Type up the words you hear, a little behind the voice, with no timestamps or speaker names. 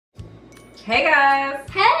Hey guys!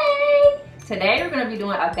 Hey! Today we're going to be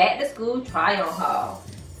doing a back to school try on haul.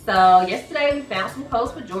 So yesterday we found some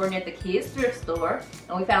clothes for Jordan at the kids thrift store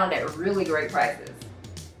and we found them at really great prices.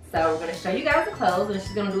 So we're going to show you guys the clothes and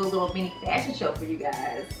she's going to do a little mini fashion show for you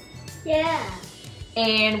guys. Yeah.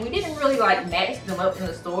 And we didn't really match them up in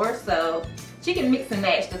the store, so she can mix and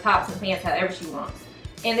match the tops and pants however she wants.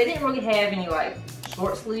 And they didn't really have any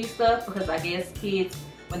short sleeve stuff because I guess kids,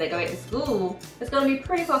 when they go back to school, it's going to be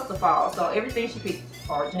pretty close to fall. So everything she picked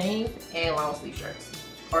are jeans and long sleeve shirts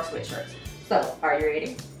or sweatshirts. So are you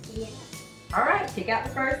ready? Yeah. All right, pick out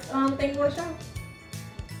the first thing you want to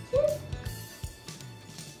show.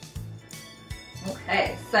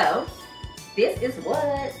 Okay, so this is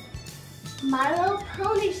what? My Little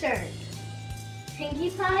Pony shirt.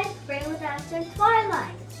 Pinkie Pie, Spring with After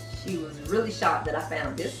Twilight. She was really shocked that I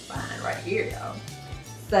found this find right here, y'all.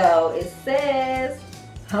 So it says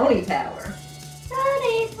Pony Power.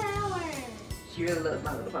 Pony Power. She really loves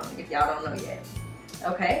My Little Pony, if y'all don't know yet.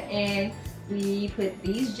 Okay, and we put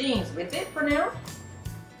these jeans with it for now.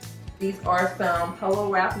 These are some Polo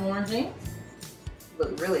Ralph Lauren jeans.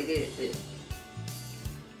 Look really good too.